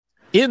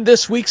In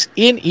this week's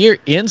In-Ear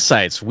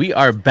Insights, we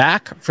are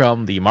back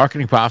from the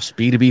Marketing Profs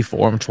B2B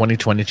Forum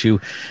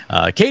 2022.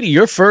 Katie,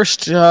 your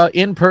first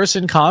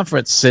in-person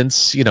conference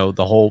since, the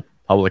whole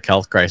public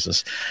health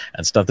crisis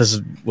and stuff.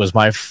 Was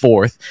my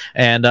fourth.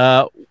 And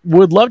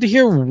would love to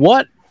hear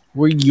what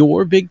were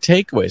your big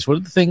takeaways. What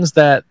are the things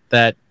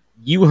that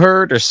you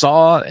heard or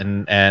saw,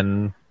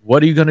 and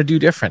what are you going to do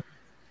different?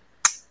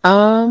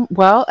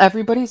 Well,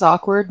 everybody's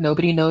awkward.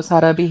 Nobody knows how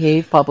to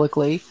behave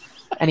publicly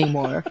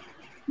anymore.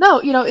 No,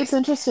 it's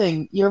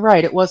interesting. You're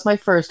right. It was my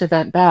first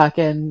event back,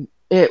 and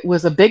it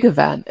was a big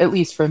event, at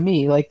least for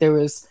me. Like, there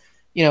was,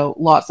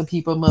 lots of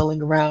people milling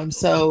around.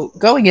 So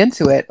going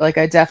into it, like,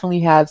 I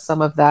definitely had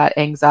some of that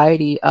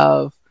anxiety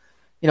of,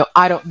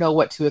 I don't know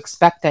what to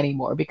expect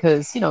anymore,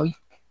 because,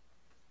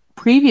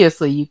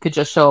 previously you could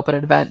just show up at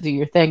an event, do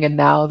your thing, and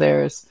now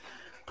there's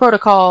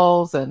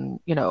protocols and,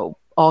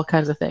 all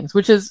kinds of things,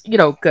 which is,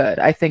 good.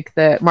 I think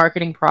that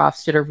Marketing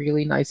Profs did a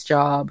really nice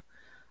job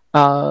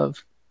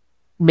of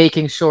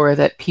making sure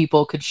that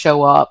people could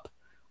show up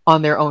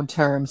on their own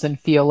terms and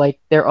feel like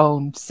their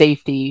own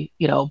safety,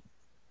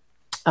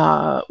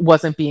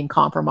 wasn't being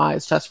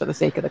compromised just for the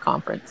sake of the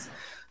conference.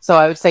 So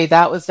I would say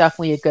that was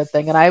definitely a good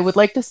thing. And I would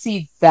like to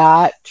see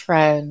that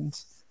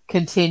trend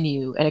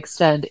continue and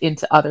extend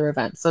into other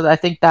events. So I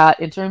think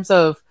that in terms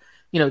of,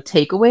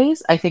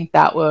 takeaways, I think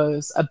that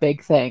was a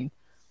big thing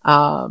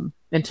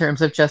in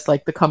terms of just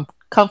like the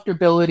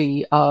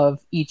comfortability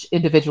of each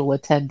individual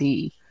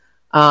attendee.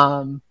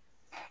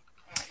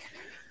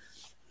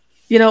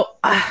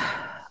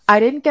 I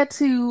didn't get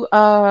to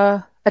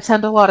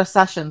attend a lot of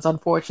sessions,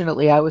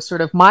 unfortunately. I was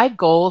sort of, my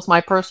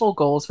personal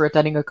goals for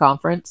attending a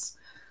conference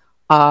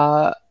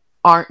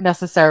aren't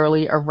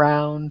necessarily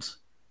around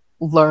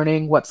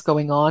learning what's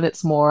going on.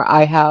 It's more,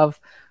 I have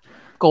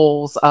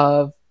goals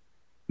of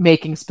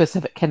making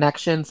specific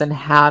connections and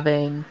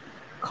having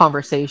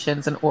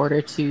conversations in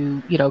order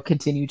to,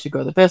 continue to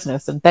grow the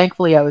business. And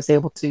thankfully, I was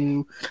able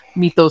to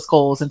meet those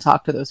goals and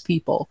talk to those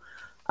people.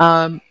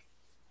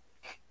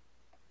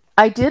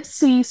 I did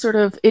see sort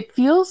of, it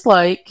feels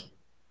like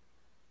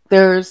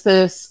there's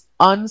this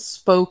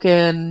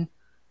unspoken,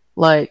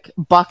 like,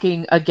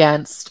 bucking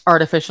against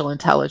artificial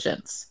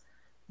intelligence.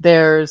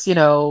 There's,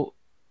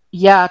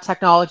 yeah,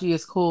 technology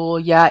is cool.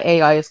 Yeah,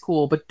 AI is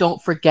cool, but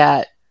don't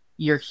forget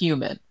you're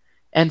human.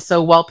 And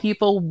so while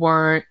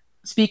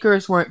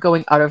speakers weren't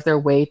going out of their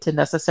way to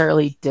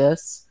necessarily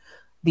diss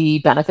the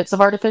benefits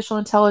of artificial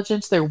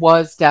intelligence, there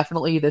was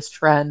definitely this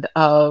trend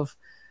of,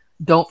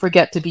 don't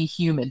forget to be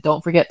human.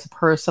 Don't forget to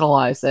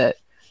personalize it.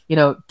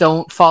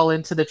 Don't fall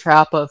into the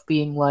trap of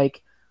being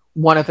like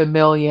one of a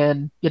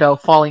million,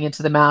 falling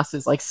into the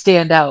masses. Like,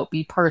 stand out,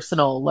 be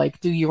personal, like,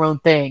 do your own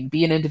thing,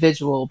 be an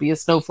individual, be a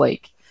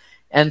snowflake.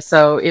 And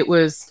so it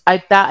was, I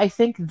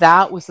think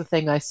that was the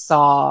thing I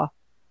saw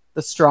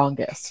the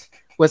strongest,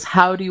 was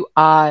how do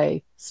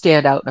I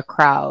stand out in a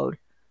crowd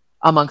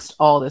amongst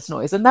all this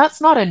noise? And that's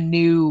not a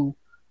new,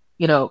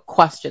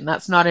 question.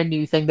 That's not a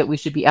new thing that we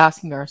should be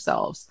asking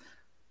ourselves.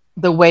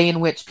 The way in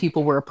which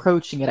people were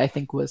approaching it, I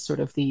think, was sort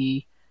of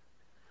the,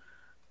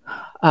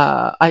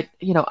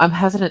 I'm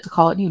hesitant to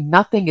call it new.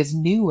 Nothing is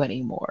new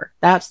anymore.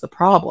 That's the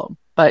problem.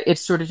 But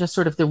it's sort of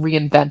the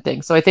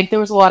reinventing. So I think there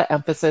was a lot of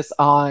emphasis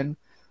on,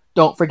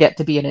 don't forget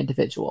to be an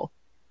individual.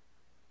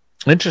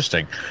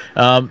 Interesting.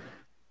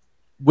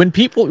 When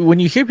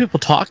you hear people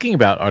talking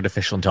about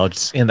artificial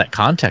intelligence in that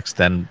context,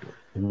 then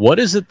what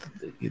is it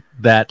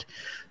that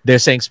they're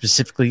saying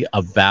specifically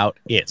about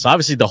it? So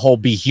obviously the whole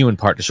be human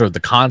part is sort of the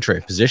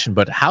contrary position,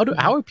 but how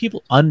are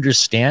people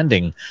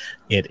understanding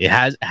it?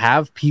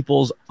 Have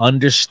people's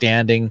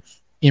understanding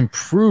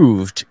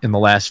improved in the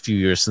last few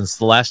years since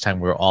the last time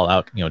we were all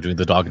out, doing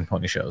the dog and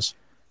pony shows?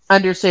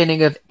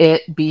 Understanding of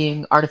it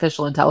being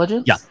artificial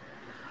intelligence? Yeah.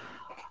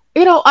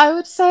 I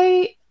would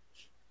say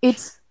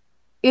it's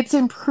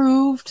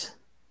improved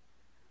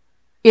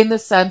in the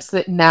sense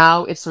that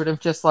now it's sort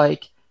of just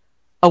like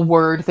a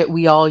word that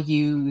we all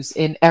use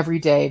in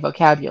everyday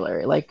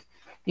vocabulary. Like,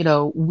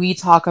 we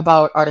talk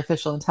about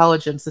artificial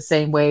intelligence the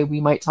same way we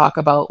might talk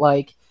about,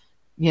 like,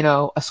 a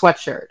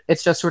sweatshirt.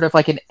 It's just sort of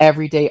like an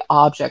everyday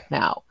object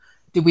now.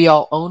 Do we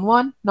all own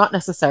one? Not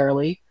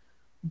necessarily.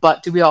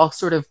 But do we all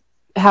sort of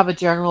have a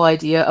general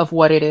idea of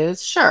what it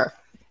is? Sure.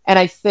 And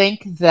I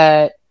think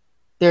that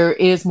there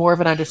is more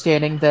of an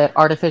understanding that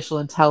artificial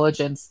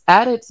intelligence,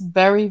 at its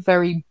very,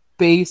 very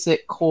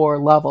basic core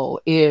level,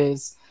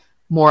 is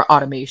more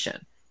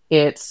automation.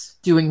 It's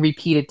doing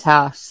repeated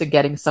tasks and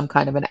getting some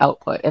kind of an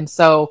output. And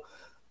so,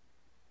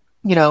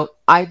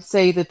 I'd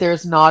say that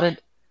there's not an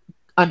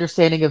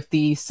understanding of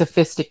the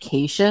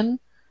sophistication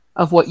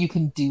of what you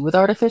can do with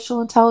artificial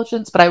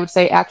intelligence, but I would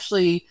say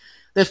actually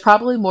there's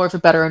probably more of a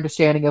better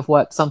understanding of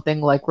what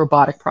something like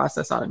robotic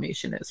process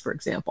automation is, for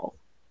example.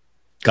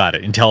 Got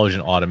it.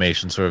 Intelligent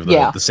automation, sort of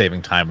the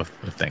saving time of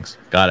things.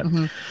 Got it.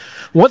 Mm-hmm.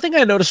 One thing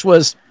I noticed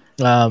was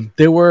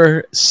there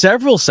were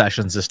several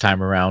sessions this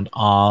time around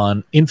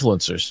on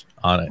influencers,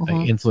 on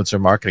influencer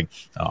marketing.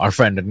 Our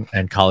friend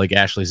and colleague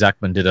Ashley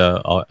Zeckman did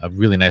a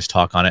really nice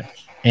talk on it.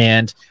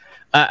 And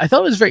I thought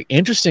it was very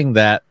interesting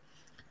that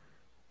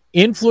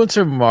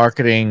influencer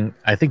marketing,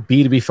 I think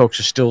B2B folks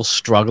are still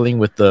struggling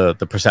with the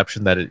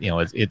perception that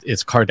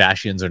it's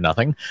Kardashians or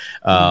nothing,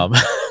 um,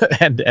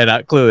 and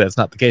clearly that's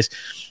not the case.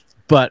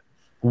 But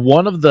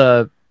one of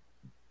the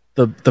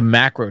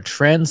macro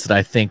trends that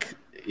I think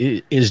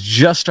is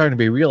just starting to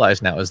be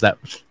realized now is that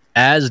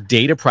as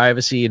data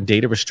privacy and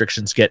data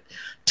restrictions get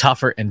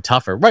tougher and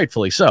tougher,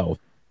 rightfully so,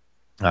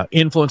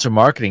 influencer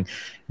marketing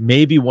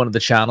may be one of the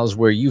channels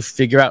where you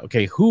figure out,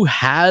 okay, who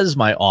has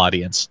my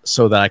audience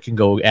so that I can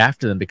go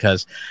after them,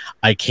 because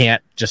I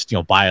can't just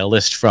buy a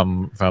list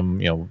from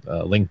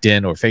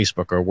LinkedIn or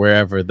Facebook or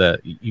wherever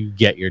you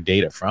get your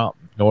data from,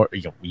 or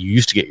you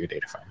used to get your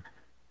data from.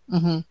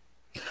 Mm-hmm.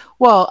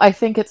 Well, I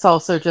think it's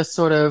also just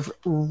sort of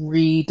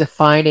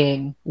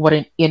redefining what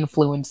an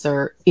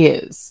influencer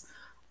is.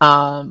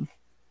 Um,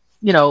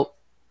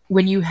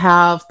 when you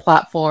have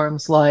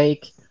platforms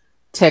like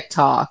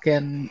TikTok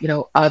and,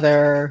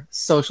 other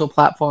social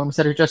platforms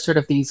that are just sort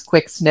of these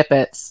quick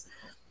snippets,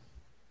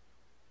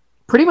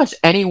 pretty much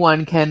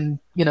anyone can,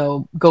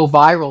 go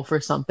viral for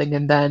something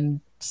and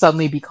then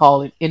suddenly be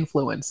called an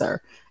influencer.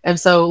 And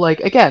so,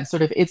 like, again,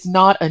 sort of, it's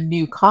not a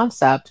new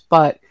concept,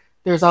 but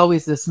there's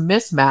always this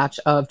mismatch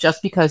of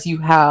just because you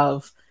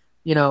have,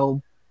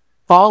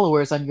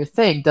 followers on your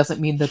thing doesn't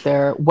mean that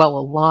they're well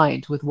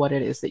aligned with what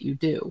it is that you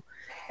do.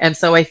 And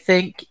so I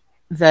think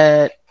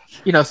that,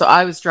 so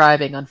I was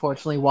driving,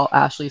 unfortunately, while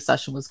Ashley's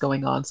session was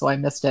going on, so I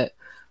missed it.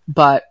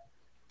 But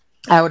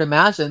I would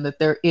imagine that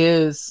there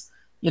is,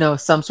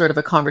 some sort of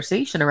a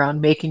conversation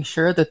around making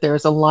sure that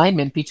there's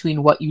alignment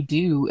between what you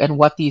do and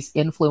what these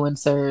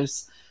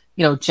influencers,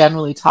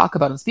 generally talk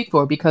about and speak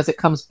for, because it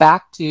comes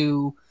back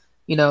to,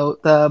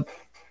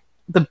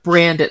 the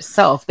brand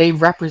itself. They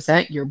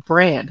represent your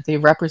brand. They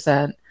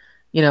represent,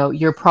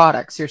 your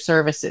products, your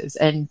services,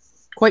 and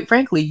quite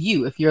frankly,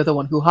 you, if you're the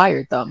one who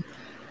hired them.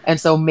 And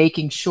so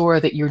making sure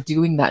that you're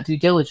doing that due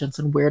diligence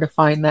and where to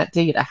find that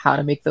data, how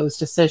to make those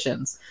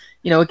decisions.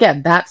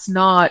 Again, that's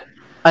not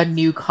a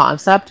new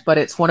concept, but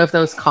it's one of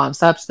those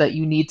concepts that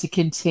you need to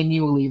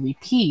continually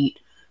repeat,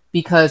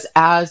 because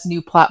as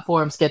new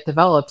platforms get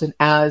developed and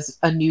as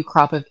a new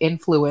crop of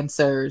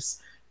influencers,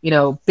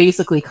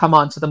 basically come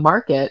onto the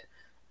market,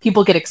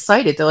 people get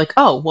excited. They're like,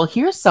 oh, well,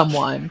 here's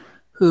someone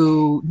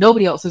who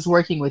nobody else is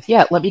working with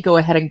yet. Let me go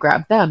ahead and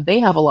grab them. They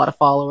have a lot of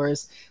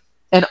followers.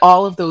 And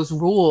all of those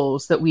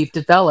rules that we've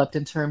developed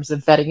in terms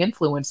of vetting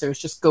influencers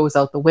just goes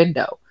out the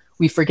window.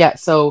 We forget.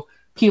 So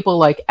people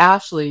like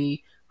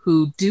Ashley,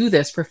 who do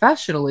this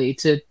professionally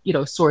to,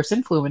 source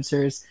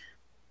influencers,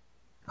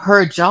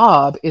 her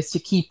job is to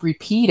keep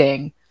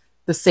repeating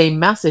the same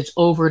message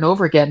over and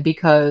over again,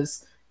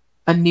 because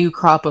a new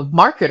crop of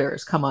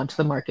marketers come onto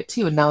the market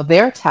too. And now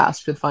they're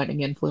tasked with finding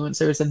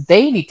influencers, and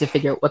they need to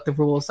figure out what the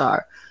rules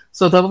are.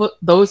 So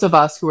those of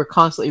us who are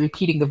constantly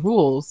repeating the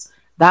rules,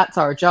 that's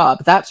our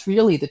job. That's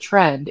really the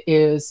trend,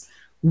 is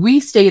we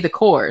stay the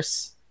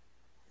course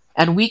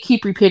and we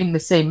keep repeating the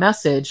same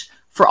message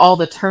for all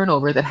the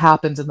turnover that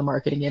happens in the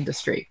marketing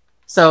industry.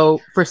 So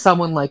for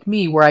someone like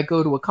me, where I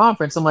go to a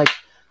conference, I'm like,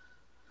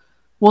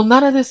 well,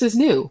 none of this is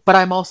new, but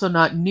I'm also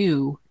not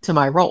new to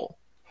my role.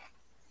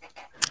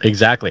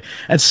 Exactly.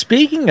 And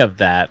speaking of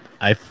that,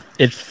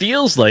 it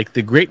feels like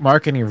the great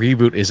marketing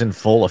reboot is in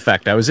full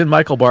effect. I was in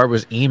Michael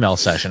Barber's email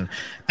session,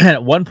 and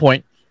at one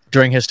point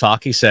during his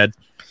talk, he said,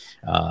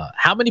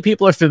 how many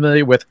people are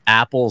familiar with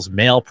Apple's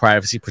mail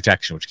privacy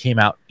protection, which came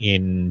out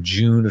in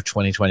June of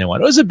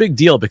 2021? It was a big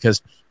deal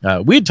because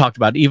we had talked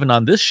about, even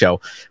on this show,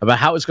 about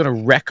how it's going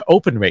to wreck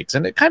open rates.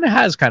 And it kind of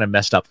has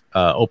messed up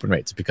open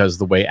rates because of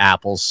the way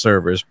Apple's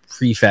servers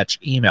prefetch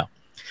email.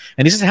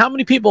 And he says, how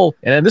many people,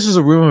 and this is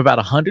a room of about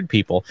 100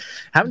 people,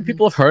 how many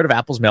people have heard of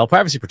Apple's mail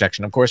privacy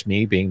protection? Of course,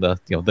 me being the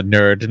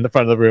nerd in the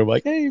front of the room,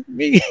 like, hey,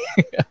 me.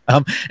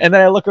 And then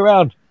I look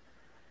around.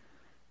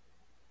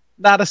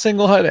 Not a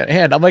single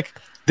hand. I'm like,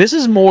 this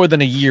is more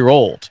than a year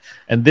old,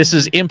 and this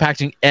is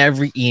impacting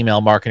every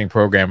email marketing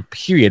program,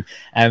 period.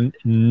 And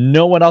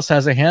no one else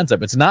has their hands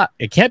up.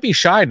 It can't be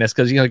shyness,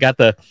 because you got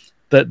the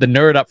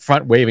nerd up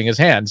front waving his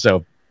hand.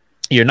 So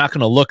you're not going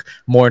to look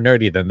more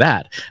nerdy than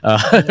that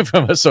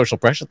from a social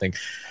pressure thing.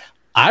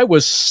 I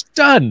was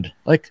stunned.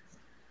 Like,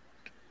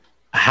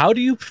 how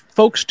do you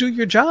folks do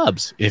your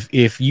jobs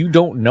if you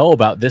don't know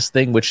about this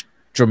thing, which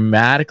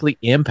dramatically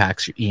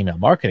impacts your email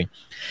marketing?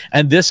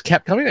 And this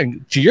kept coming,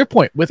 and to your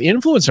point with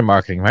influencer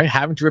marketing, right?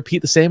 Having to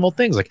repeat the same old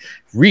things like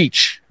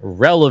reach,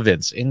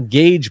 relevance,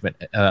 engagement,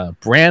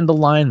 brand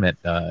alignment,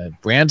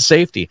 brand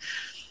safety.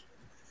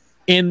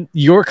 In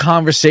your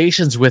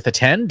conversations with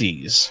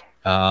attendees,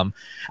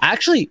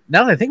 actually,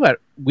 now that I think about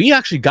it, we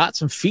actually got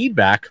some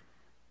feedback,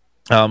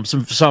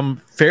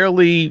 some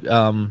fairly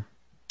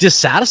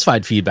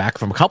dissatisfied feedback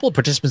from a couple of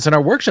participants in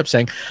our workshop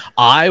saying,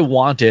 I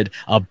wanted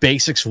a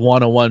basics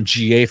 101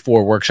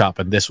 GA4 workshop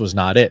and this was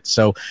not it.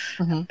 So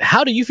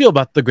how do you feel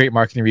about the great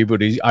marketing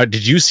reboot?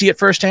 Did you see it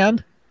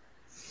firsthand?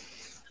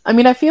 I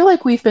mean, I feel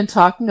like we've been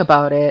talking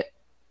about it,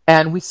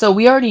 and we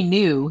already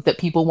knew that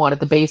people wanted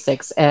the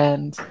basics,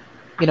 and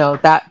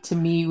that to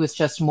me was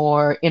just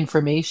more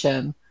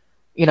information,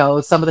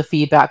 some of the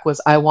feedback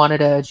was I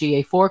wanted a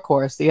GA4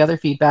 course. The other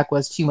feedback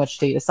was too much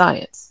data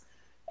science.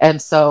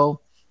 And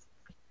so,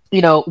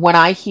 when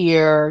I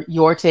hear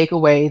your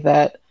takeaway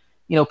that,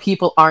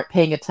 people aren't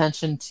paying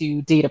attention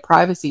to data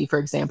privacy, for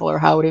example, or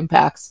how it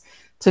impacts,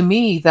 to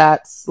me,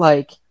 that's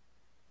like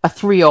a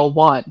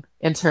 301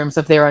 in terms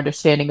of their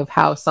understanding of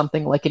how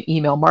something like an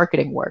email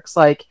marketing works.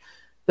 Like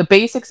the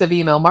basics of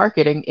email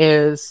marketing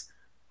is,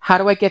 how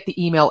do I get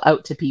the email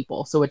out to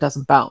people so it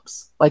doesn't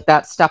bounce? Like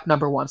that's step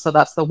number one. So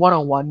that's the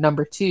 101.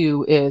 Number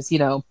two is,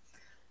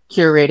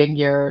 curating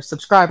your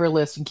subscriber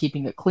list and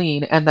keeping it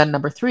clean. And then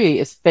number three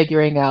is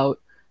figuring out,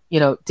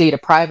 data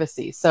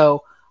privacy.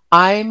 So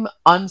I'm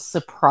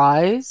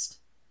unsurprised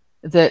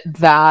that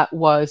that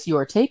was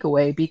your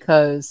takeaway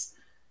because,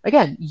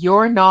 again,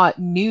 you're not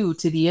new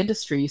to the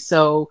industry.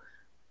 So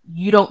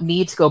you don't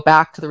need to go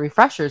back to the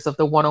refreshers of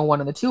the 101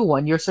 and the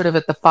 201. You're sort of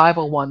at the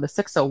 501, the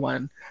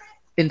 601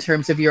 in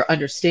terms of your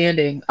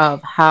understanding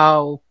of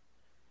how,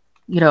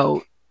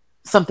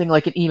 something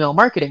like an email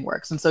marketing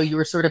works. And so you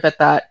were sort of at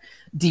that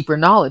deeper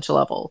knowledge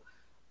level.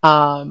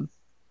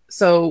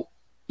 So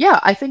yeah,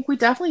 I think we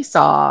definitely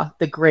saw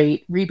the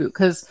great reboot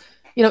because,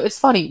 it's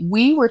funny.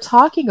 We were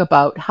talking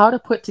about how to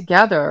put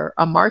together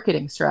a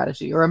marketing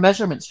strategy or a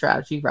measurement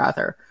strategy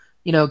rather,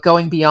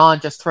 going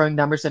beyond just throwing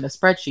numbers in a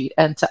spreadsheet.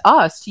 And to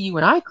us, to you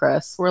and I,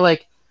 Chris, we're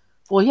like,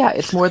 well, yeah,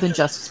 it's more than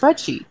just a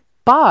spreadsheet.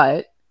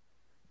 But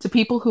to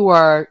people who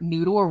are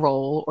new to a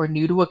role or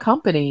new to a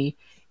company,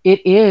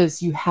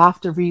 you have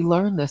to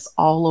relearn this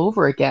all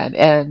over again.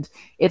 And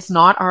it's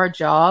not our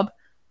job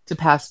to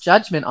pass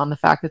judgment on the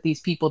fact that these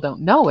people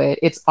don't know it.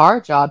 It's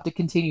our job to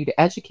continue to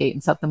educate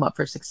and set them up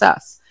for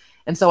success.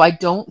 And so I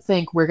don't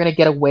think we're going to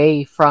get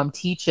away from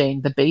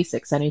teaching the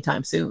basics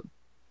anytime soon.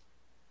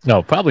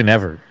 No, probably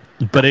never.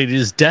 But it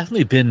has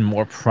definitely been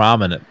more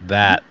prominent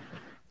that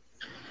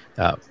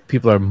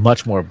people are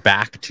much more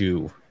back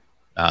to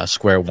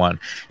square one.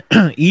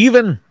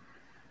 Even,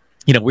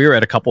 we were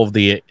at a couple of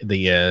the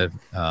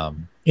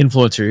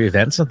influencer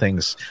events and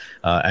things,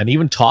 and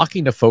even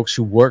talking to folks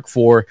who work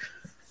for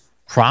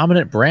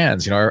prominent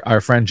brands. Our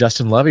friend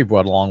Justin Levy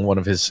brought along one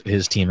of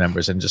his team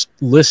members, and just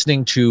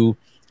listening to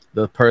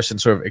the person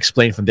sort of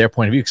explain from their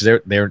point of view, because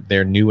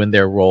they're new in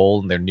their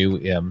role and they're new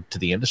to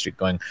the industry,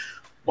 going,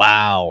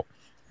 wow,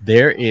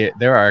 there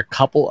are a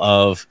couple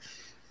of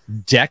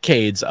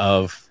decades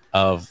of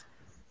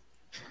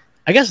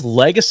I guess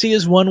legacy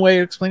is one way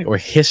to explain it, or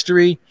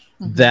history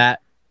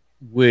that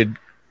would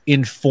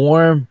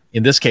inform,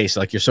 in this case,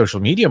 like your social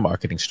media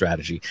marketing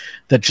strategy,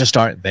 that just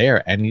aren't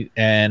there.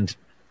 And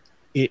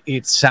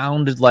it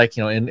sounded like,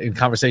 in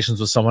conversations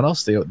with someone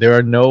else, there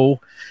are no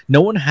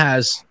one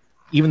has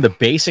even the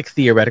basic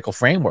theoretical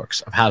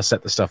frameworks of how to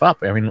set this stuff up.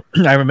 I mean,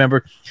 I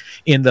remember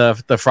in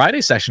the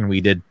Friday session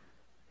we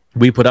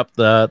put up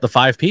the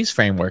 5 Ps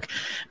framework,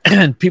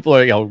 and people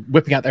are,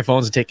 whipping out their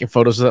phones and taking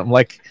photos of it. I'm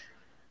like,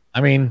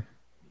 I mean,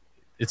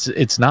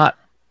 it's not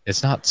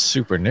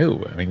super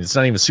new. I mean, it's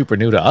not even super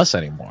new to us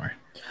anymore.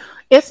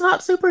 It's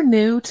not super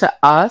new to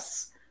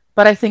us,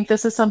 but I think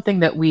this is something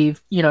that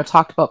we've,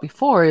 talked about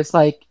before, is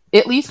like,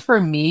 at least for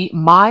me,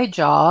 my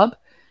job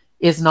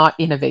is not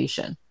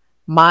innovation.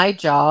 My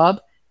job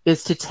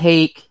is to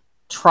take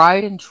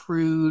tried and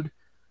true,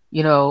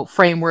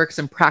 frameworks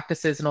and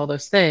practices and all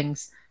those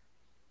things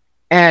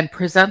and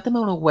present them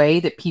in a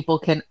way that people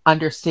can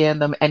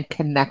understand them and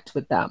connect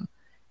with them.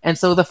 And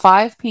so the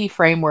 5P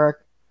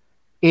framework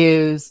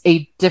is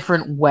a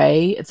different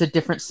way. It's a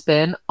different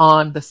spin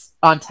on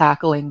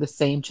tackling the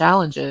same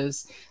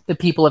challenges that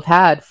people have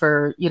had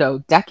for,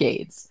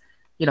 decades.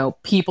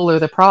 People are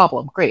the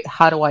problem. Great.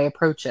 How do I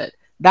approach it?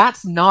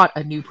 That's not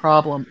a new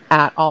problem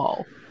at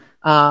all.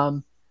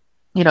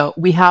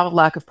 We have a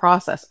lack of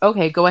process.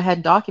 Okay, go ahead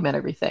and document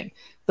everything.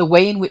 The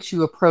way in which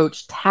you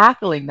approach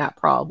tackling that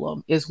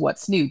problem is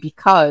what's new,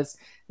 because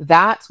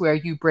that's where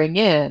you bring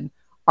in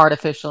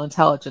artificial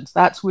intelligence.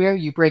 That's where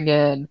you bring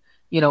in,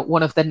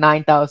 one of the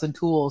 9,000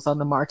 tools on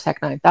the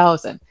MarTech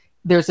 9000.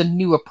 There's a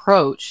new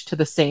approach to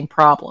the same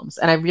problems.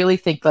 And I really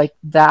think like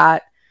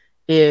that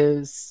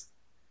is,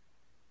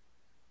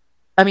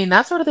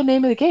 that's sort of the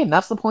name of the game.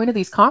 That's the point of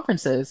these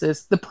conferences,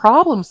 is the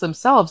problems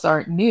themselves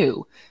aren't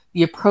new.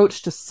 The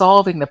approach to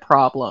solving the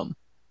problem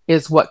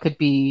is what could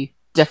be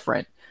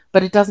different,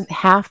 but it doesn't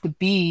have to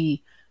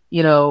be,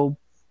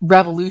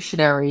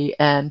 revolutionary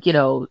and,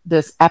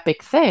 this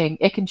epic thing.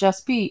 It can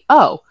just be,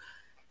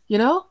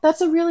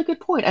 that's a really good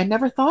point. I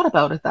never thought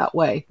about it that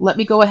way. Let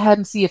me go ahead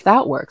and see if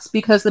that works.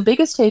 Because the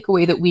biggest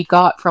takeaway that we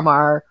got from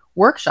our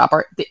workshop,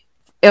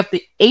 of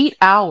the 8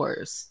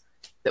 hours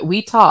that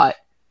we taught,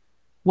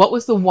 what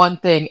was the one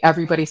thing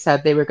everybody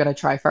said they were going to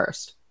try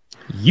first?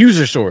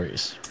 User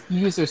stories.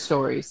 User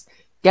stories.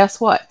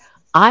 Guess what?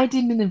 I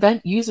didn't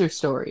invent user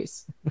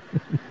stories.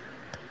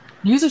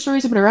 User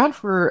stories have been around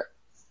for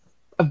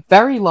a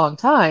very long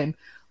time.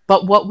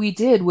 But what we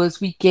did was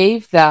we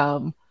gave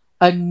them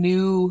a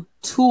new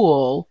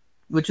tool,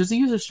 which was a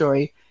user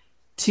story,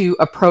 to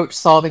approach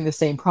solving the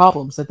same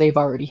problems that they've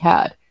already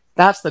had.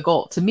 That's the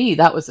goal. To me,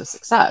 that was a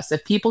success.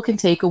 If people can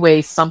take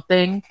away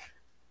something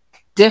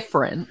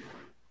different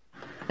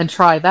and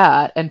try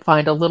that and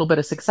find a little bit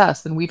of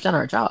success, then we've done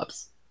our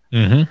jobs.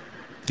 Mm-hmm.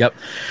 Yep.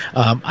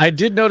 I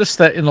did notice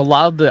that in a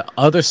lot of the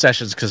other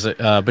sessions, because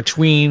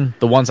between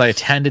the ones I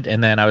attended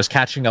and then I was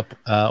catching up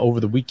over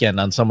the weekend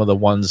on some of the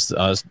ones,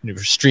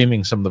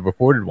 streaming some of the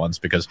recorded ones,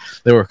 because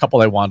there were a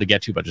couple I wanted to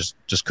get to, but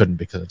just couldn't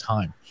because of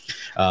time.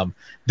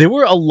 There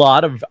were a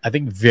lot of, I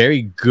think,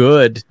 very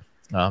good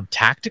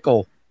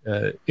tactical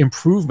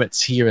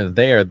improvements here and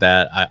there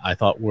that I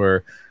thought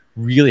were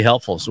really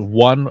helpful. So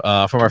one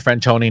from our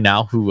friend Tony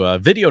now, who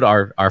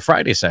videoed our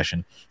Friday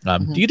session.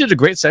 You did a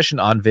great session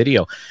on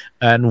video,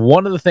 and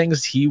one of the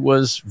things he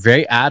was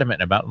very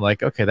adamant about,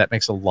 like, okay, that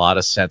makes a lot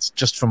of sense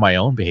just from my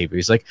own behavior.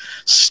 He's like,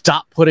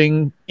 stop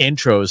putting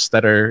intros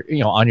that are,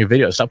 on your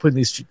video. Stop putting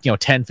these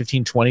 10,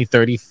 15, 20,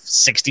 30,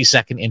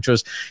 60-second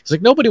intros. He's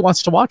like, nobody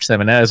wants to watch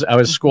them. And as I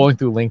was scrolling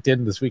through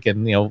LinkedIn this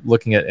weekend,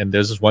 looking at, and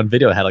there's this one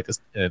video that had like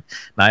a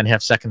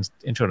 9.5 seconds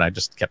intro, and I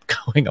just kept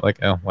going. I'm like,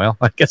 oh well,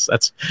 I guess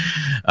that's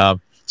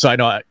so I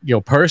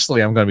know,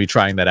 personally, I'm going to be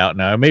trying that out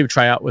now. Maybe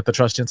try out with the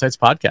Trust Insights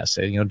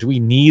podcast. Do we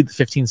need the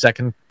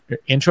 15-second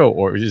intro,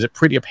 or is it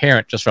pretty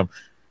apparent just from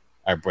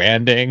our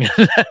branding?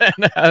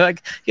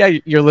 Like, yeah,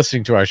 you're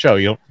listening to our show.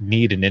 You don't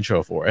need an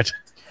intro for it.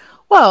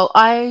 Well,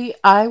 I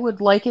would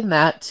liken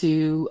that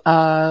to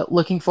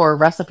looking for a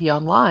recipe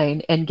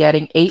online and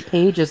getting 8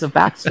 pages of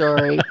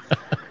backstory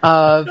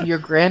of your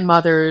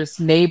grandmother's,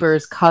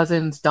 neighbor's,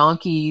 cousin's,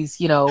 donkey's,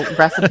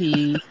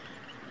 recipe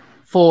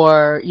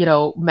for,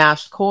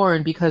 mashed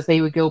corn, because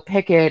they would go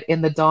pick it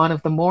in the dawn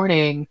of the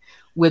morning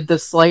with the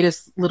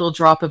slightest little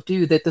drop of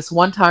dew. That this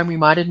one time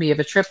reminded me of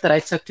a trip that I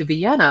took to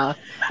Vienna.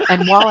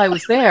 And while I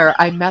was there,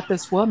 I met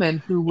this woman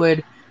who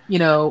would,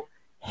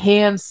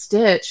 hand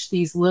stitch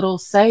these little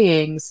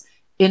sayings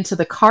into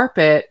the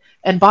carpet.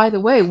 And by the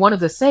way, one of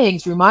the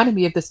sayings reminded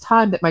me of this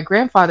time that my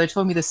grandfather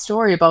told me this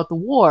story about the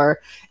war.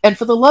 And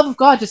for the love of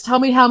God, just tell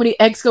me how many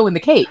eggs go in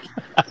the cake.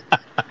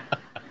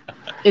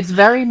 It's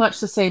very much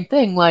the same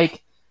thing.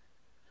 Like,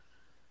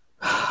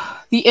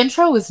 the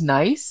intro is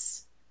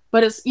nice,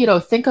 but it's,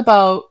 think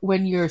about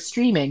when you're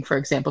streaming, for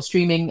example,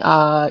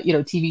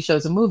 TV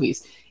shows and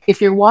movies. If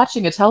you're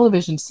watching a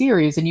television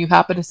series and you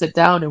happen to sit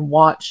down and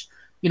watch,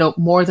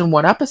 more than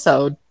one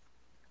episode,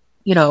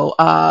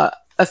 a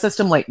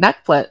system like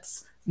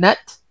Netflix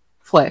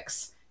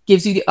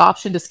gives you the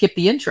option to skip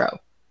the intro,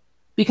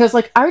 because,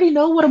 like, I already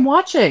know what I'm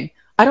watching.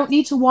 I don't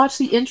need to watch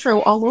the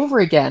intro all over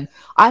again.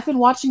 I've been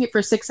watching it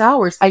for 6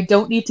 hours. I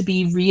don't need to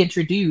be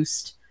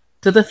reintroduced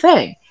to the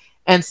thing.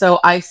 And so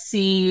I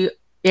see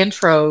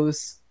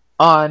intros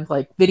on,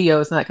 like,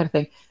 videos and that kind of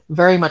thing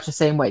very much the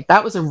same way.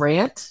 That was a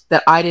rant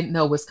that I didn't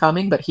know was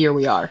coming, but here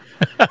we are.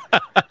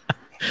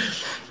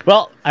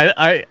 Well,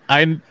 I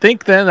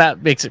think then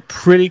that makes it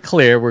pretty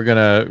clear we're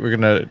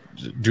gonna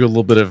do a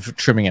little bit of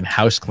trimming and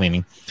house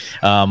cleaning.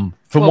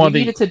 We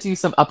needed to do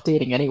some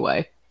updating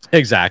anyway.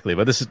 Exactly,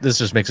 but this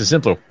just makes it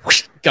simpler.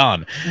 Whoosh,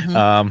 gone.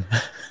 Mm-hmm.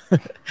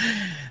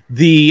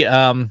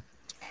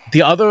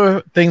 The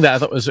other thing that I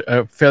thought was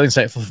fairly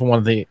insightful from one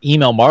of the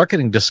email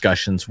marketing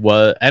discussions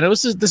was, and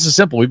this is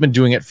simple. We've been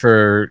doing it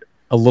for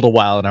a little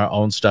while in our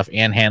own stuff.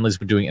 Ann Hanley's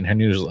been doing it in her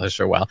newsletters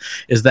for a while.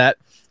 Is that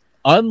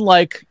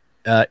unlike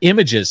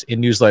images in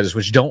newsletters,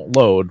 which don't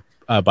load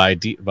by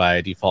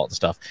default and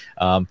stuff,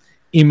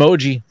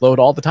 emoji load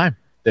all the time.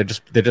 They're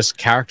just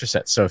character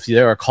sets. So if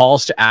there are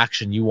calls to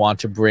action you want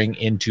to bring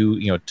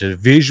into, to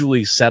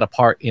visually set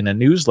apart in a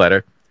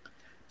newsletter,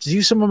 just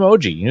use some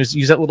emoji.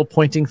 Use that little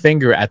pointing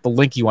finger at the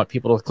link you want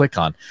people to click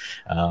on.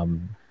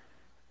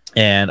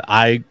 And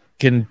I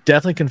can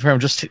definitely confirm,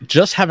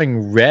 just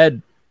having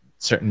read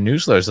certain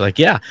newsletters, like,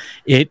 yeah,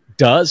 it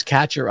does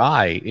catch your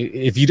eye.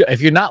 If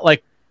you're not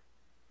like,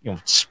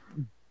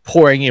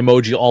 pouring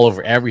emoji all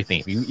over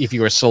everything. If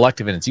you are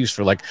selective in its use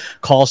for like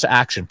calls to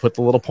action, put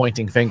the little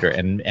pointing finger,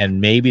 and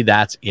maybe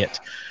that's it.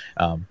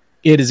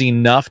 It is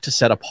enough to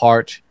set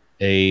apart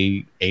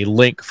a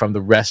link from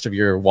the rest of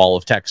your wall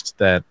of text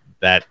that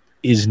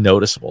is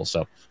noticeable.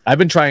 So I've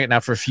been trying it now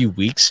for a few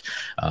weeks,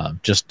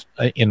 just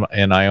in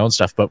my own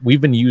stuff, but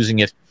we've been using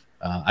it.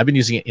 I've been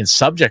using it in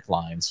subject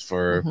lines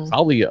for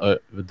probably the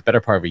better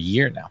part of a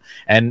year now.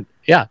 And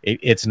yeah,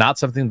 it's not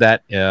something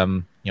that,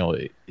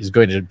 is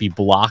going to be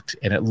blocked,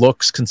 and it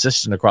looks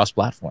consistent across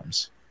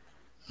platforms.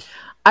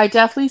 I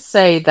definitely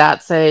say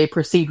that's a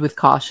proceed with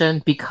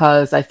caution,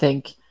 because I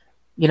think,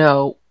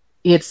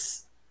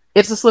 it's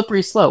a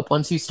slippery slope.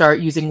 Once you start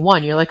using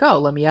one, you're like, oh,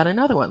 let me add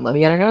another one.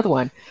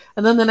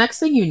 And then the next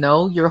thing you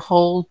know, your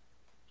whole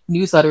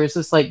newsletter is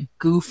this like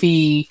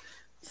goofy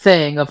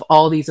thing of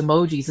all these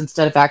emojis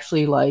instead of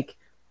actually like,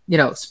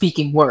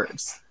 speaking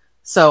words.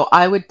 So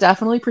I would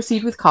definitely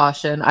proceed with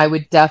caution. I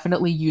would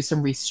definitely use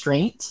some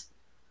restraint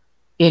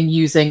in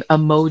using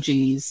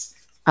emojis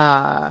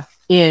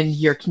in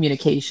your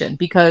communication,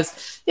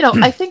 because,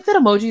 I think that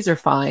emojis are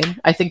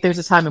fine. I think there's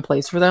a time and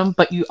place for them,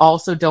 but you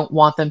also don't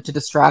want them to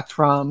distract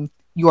from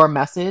your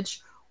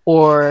message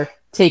or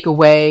take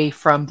away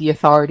from the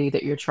authority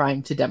that you're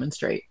trying to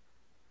demonstrate.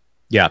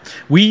 Yeah,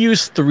 we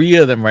use 3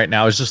 of them right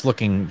now. I was just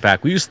looking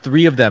back. We use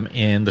 3 of them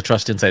in the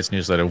Trust Insights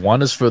newsletter.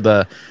 One is for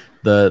the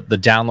the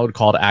download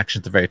call to action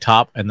at the very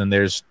top, and then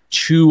there's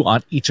 2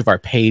 on each of our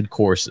paid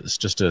courses,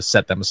 just to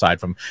set them aside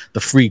from the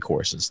free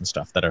courses and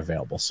stuff that are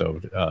available.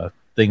 So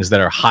things that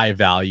are high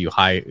value,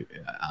 high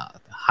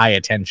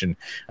attention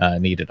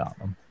needed on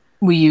them.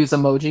 We use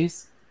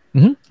emojis.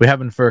 Mm-hmm. We have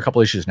been for a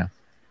couple issues now.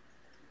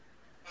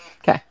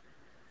 Okay.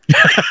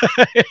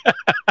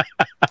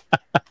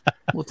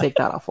 We'll take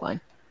that offline.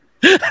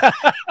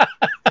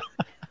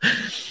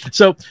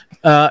 So,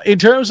 in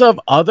terms of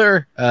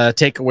other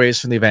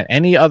takeaways from the event,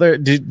 any other?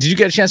 Did you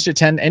get a chance to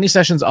attend any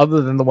sessions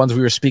other than the ones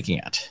we were speaking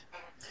at?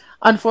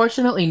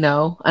 Unfortunately,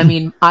 no. I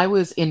mean, I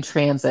was in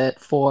transit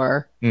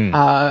for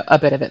a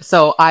bit of it,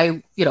 so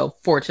I,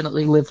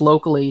 fortunately live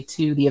locally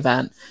to the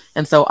event,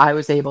 and so I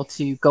was able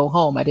to go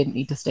home. I didn't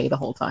need to stay the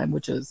whole time,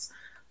 which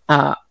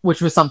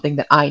was something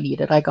that I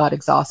needed. I got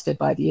exhausted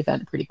by the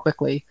event pretty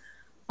quickly.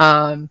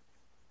 And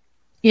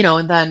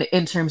then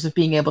in terms of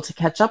being able to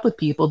catch up with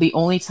people, the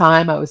only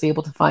time I was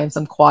able to find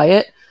some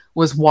quiet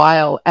was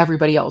while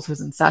everybody else was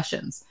in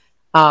sessions.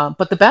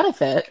 But the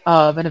benefit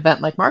of an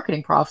event like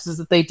Marketing Profs is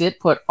that they did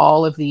put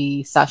all of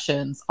the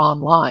sessions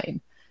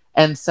online.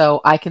 And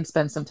so I can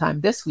spend some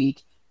time this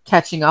week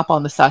catching up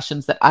on the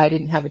sessions that I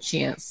didn't have a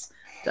chance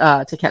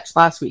to catch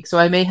last week. So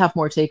I may have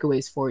more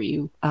takeaways for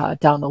you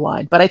down the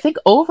line. But I think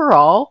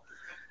overall,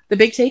 the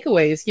big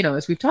takeaways,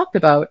 as we've talked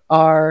about,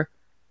 are,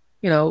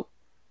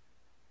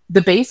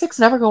 the basics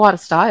never go out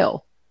of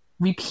style.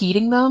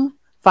 Repeating them,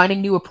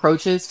 finding new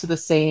approaches to the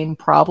same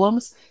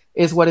problems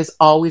is what is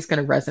always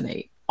going to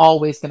resonate.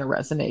 Always going to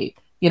resonate.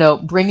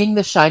 Bringing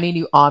the shiny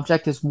new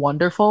object is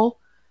wonderful.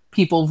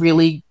 People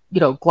really,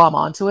 glom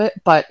onto it.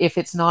 But if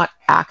it's not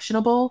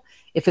actionable,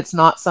 if it's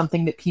not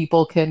something that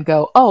people can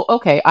go, oh,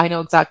 okay, I know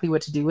exactly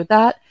what to do with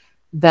that,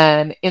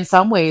 then in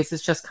some ways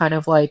it's just kind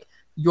of like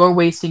you're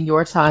wasting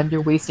your time,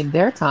 you're wasting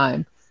their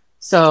time.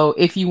 So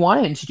if you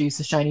want to introduce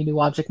a shiny new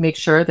object, make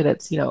sure that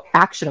it's,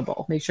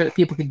 actionable. Make sure that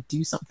people can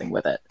do something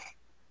with it.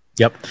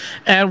 Yep.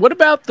 And what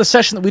about the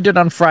session that we did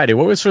on Friday?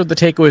 What were sort of the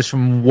takeaways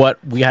from what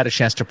we had a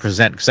chance to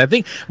present? Because I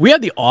think we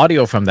had the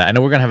audio from that. I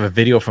know we're going to have a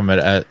video from it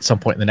at some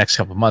point in the next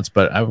couple of months,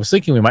 but I was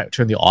thinking we might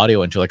turn the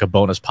audio into like a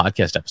bonus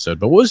podcast episode.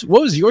 But what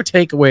was your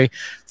takeaway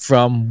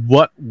from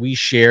what we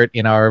shared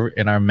in our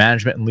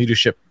management and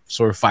leadership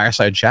sort of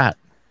fireside chat?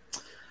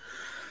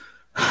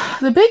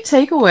 The big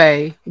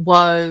takeaway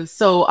was,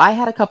 so I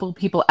had a couple of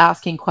people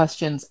asking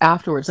questions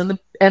afterwards, and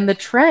the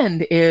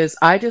trend is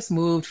I just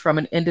moved from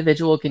an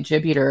individual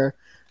contributor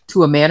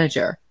to a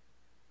manager.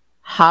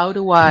 How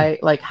do I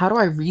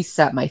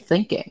reset my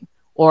thinking?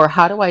 Or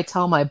how do I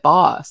tell my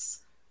boss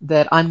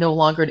that I'm no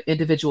longer an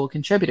individual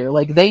contributor?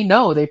 Like, they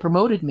know they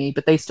promoted me,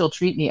 but they still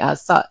treat me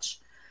as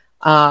such.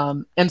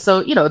 And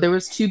so, there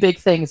was 2 big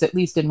things, at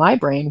least in my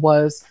brain,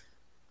 was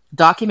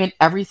document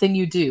everything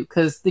you do,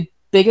 because the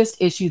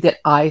biggest issue that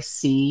I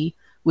see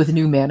with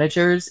new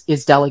managers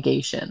is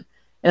delegation.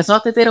 And it's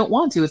not that they don't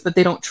want to, it's that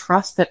they don't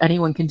trust that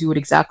anyone can do it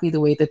exactly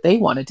the way that they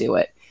want to do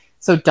it.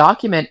 So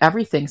document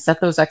everything, set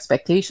those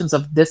expectations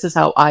of this is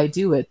how I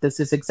do it. This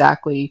is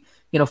exactly,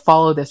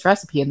 follow this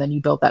recipe, and then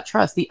you build that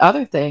trust. The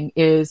other thing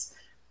is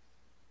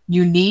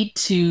you need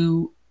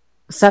to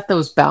set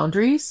those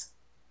boundaries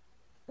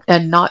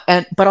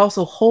but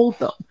also hold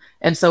them.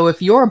 And so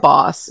if your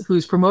boss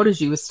who's promoted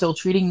you is still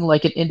treating you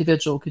like an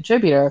individual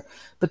contributor,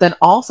 but then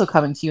also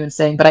coming to you and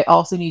saying, but I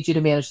also need you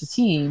to manage the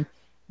team,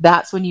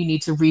 that's when you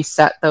need to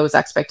reset those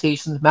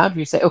expectations and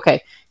boundaries. Say,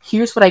 okay,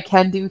 here's what I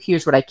can do,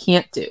 here's what I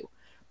can't do.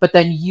 But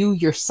then you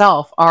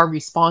yourself are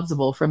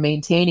responsible for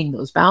maintaining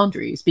those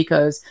boundaries,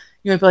 because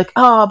you're going to be like,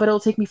 oh, but it'll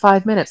take me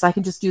 5 minutes. I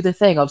can just do the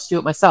thing. I'll just do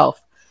it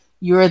myself.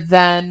 You're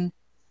then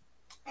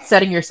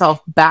setting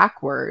yourself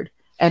backward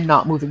and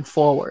not moving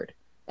forward.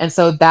 And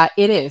so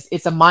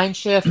it's a mind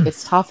shift.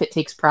 It's tough. It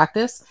takes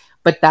practice,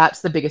 but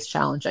that's the biggest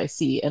challenge I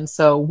see. And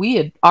so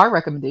our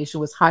recommendation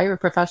was hire a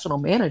professional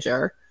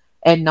manager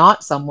and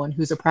not someone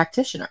who's a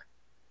practitioner.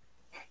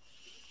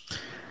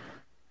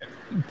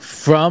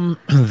 From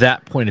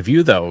that point of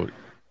view, though,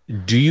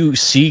 do you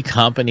see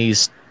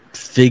companies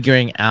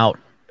figuring out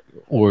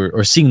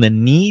or seeing the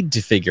need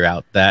to figure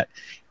out that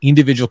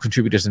individual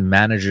contributors and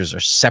managers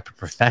are separate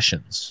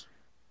professions?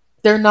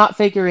 They're not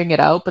figuring it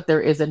out, but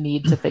there is a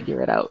need to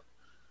figure it out.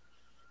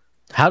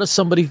 How does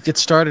somebody get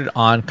started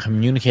on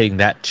communicating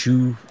that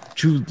to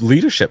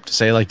leadership to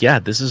say, like, yeah,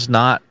 this is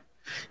not,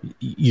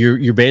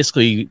 you're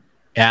basically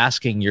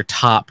asking your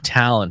top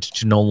talent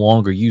to no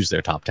longer use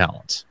their top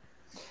talents?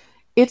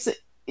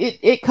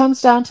 It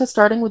comes down to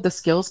starting with the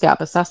skills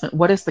gap assessment.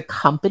 What does the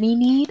company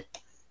need?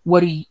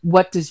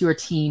 What does your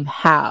team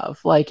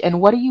have? And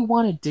what do you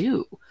want to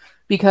do?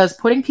 Because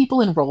putting people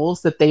in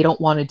roles that they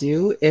don't want to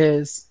do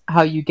is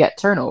how you get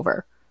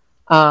turnover.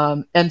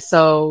 And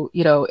so,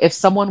 if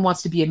someone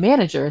wants to be a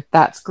manager,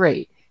 that's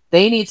great.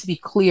 They need to be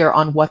clear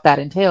on what that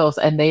entails,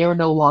 and they are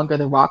no longer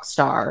the rock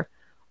star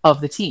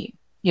of the team.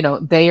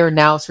 They are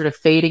now sort of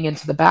fading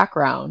into the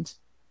background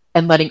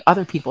and letting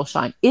other people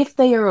shine. If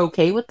they are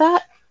okay with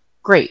that,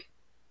 great.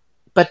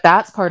 But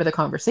that's part of the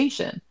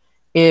conversation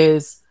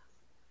is,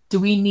 do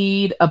we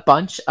need a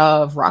bunch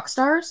of rock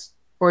stars,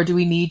 or do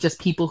we need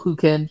just people who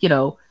can,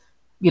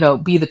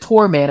 be the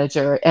tour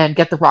manager and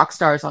get the rock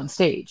stars on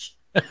stage?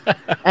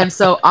 And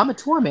so I'm a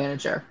tour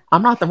manager.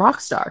 I'm not the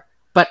rock star,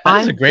 but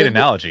That's a great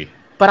analogy.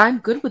 But I'm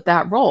good with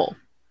that role.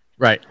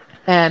 Right.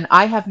 And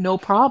I have no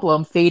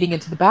problem fading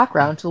into the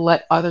background to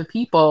let other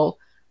people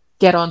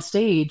get on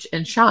stage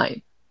and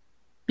shine,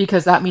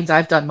 because that means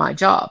I've done my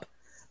job.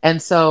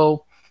 And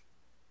so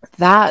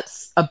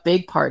that's a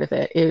big part of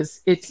it.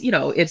 It's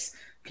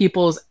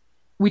people's,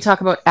 we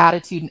talk about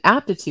attitude and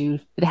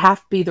aptitude. It has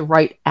to be the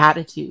right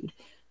attitude.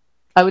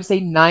 I would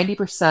say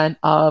 90%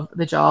 of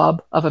the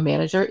job of a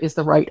manager is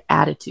the right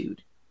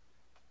attitude.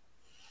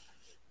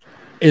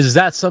 Is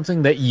that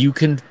something that you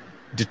can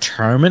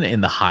determine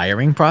in the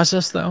hiring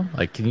process, though?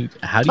 Like,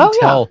 how do you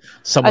tell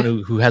someone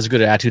who has a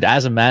good attitude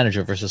as a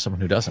manager versus someone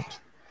who doesn't?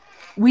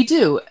 We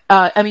do.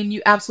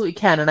 You absolutely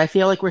can. And I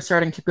feel like we're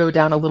starting to go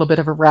down a little bit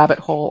of a rabbit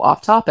hole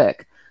off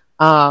topic.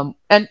 So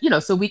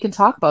we can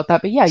talk about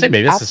that. But yeah,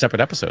 maybe that's a separate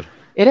episode.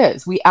 It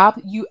is.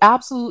 You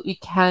absolutely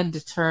can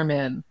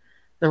determine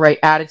the right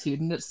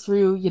attitude. And it's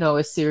through,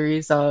 a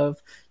series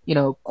of,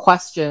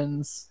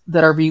 questions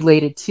that are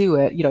related to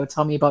it.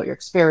 Tell me about your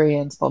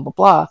experience, blah, blah,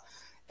 blah.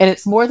 And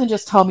it's more than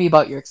just tell me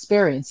about your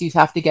experience. You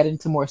have to get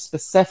into more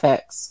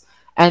specifics.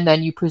 And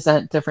then you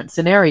present different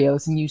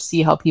scenarios and you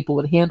see how people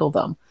would handle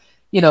them.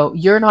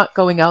 You're not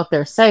going out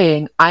there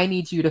saying, I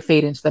need you to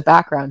fade into the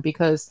background,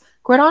 because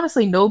quite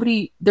honestly,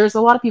 there's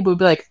a lot of people who'd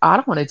be like, I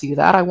don't want to do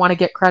that. I want to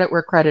get credit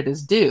where credit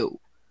is due.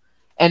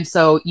 And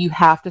so you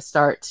have to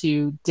start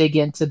to dig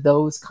into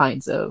those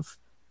kinds of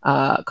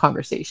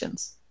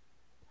conversations.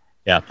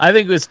 Yeah, I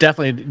think this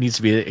definitely needs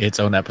to be its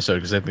own episode,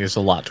 because I think there's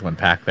a lot to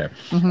unpack there.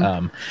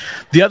 Mm-hmm.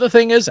 The other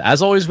thing is,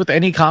 as always with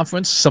any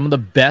conference, some of the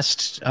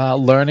best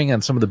learning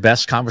and some of the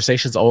best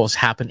conversations always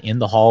happen in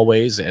the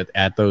hallways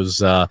at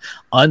those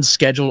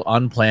unscheduled,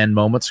 unplanned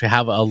moments. We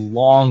have a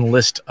long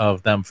list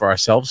of them for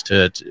ourselves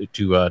to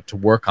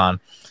work on.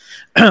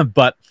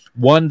 But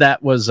one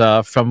that was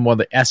from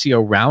one of the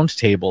SEO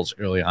roundtables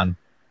early on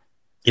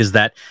is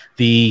that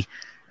the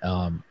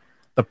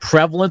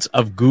prevalence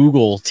of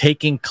Google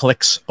taking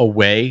clicks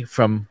away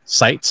from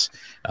sites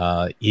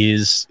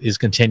is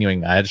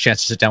continuing. I had a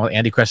chance to sit down with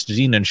Andy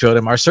Crestodine and showed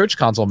him our Search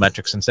Console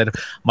metrics and said,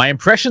 my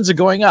impressions are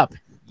going up.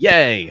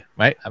 Yay,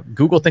 right?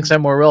 Google thinks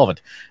I'm more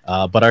relevant.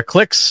 But our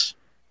clicks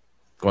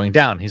going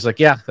down. He's like,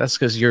 yeah, that's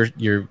because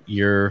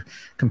you're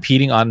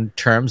competing on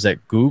terms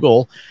that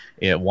Google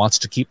wants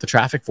to keep the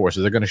traffic for.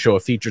 So they're going to show a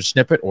featured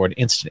snippet or an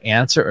instant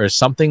answer or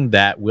something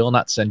that will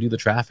not send you the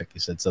traffic. He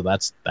said, so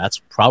that's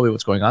probably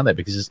what's going on there,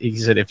 because he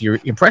said if your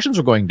impressions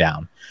were going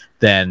down,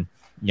 then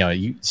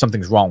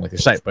something's wrong with your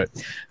site. But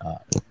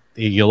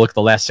you look at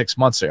the last 6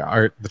 months,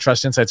 the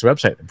Trust Insights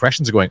website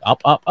impressions are going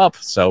up, up, up.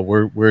 So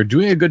we're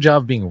doing a good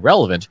job of being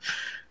relevant.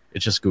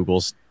 It's just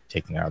Google's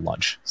taking our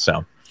lunch.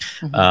 So.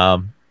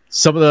 Mm-hmm.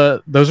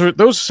 Those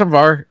are some of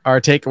our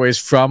takeaways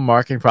from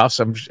Marketing Profs.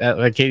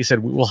 Like Katie said,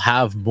 we will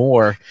have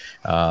more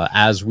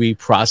as we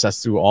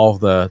process through all of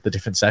the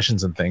different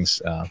sessions and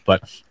things.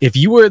 But if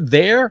you were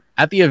there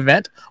at the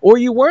event, or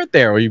you weren't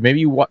there, or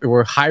you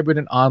were hybrid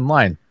and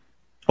online,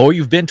 or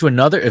you've been to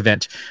another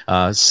event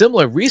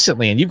similar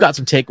recently and you've got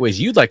some takeaways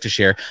you'd like to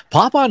share,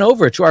 pop on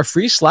over to our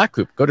free Slack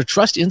group. Go to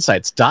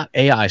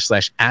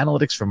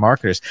trustinsights.ai/analytics for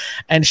marketers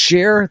and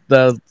share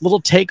the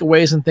little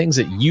takeaways and things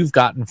that you've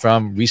gotten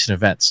from recent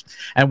events.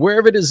 And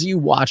wherever it is you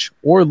watch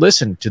or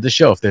listen to the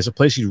show, if there's a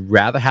place you'd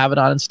rather have it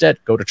on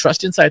instead, go to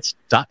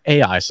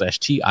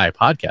trustinsights.ai/TI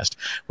podcast,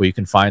 where you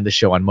can find the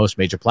show on most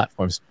major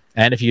platforms.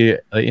 And if you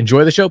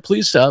enjoy the show,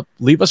 please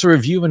leave us a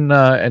review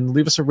and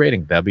leave us a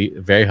rating. That'd be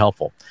very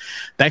helpful.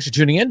 Thanks for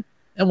tuning in,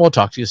 and we'll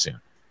talk to you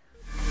soon.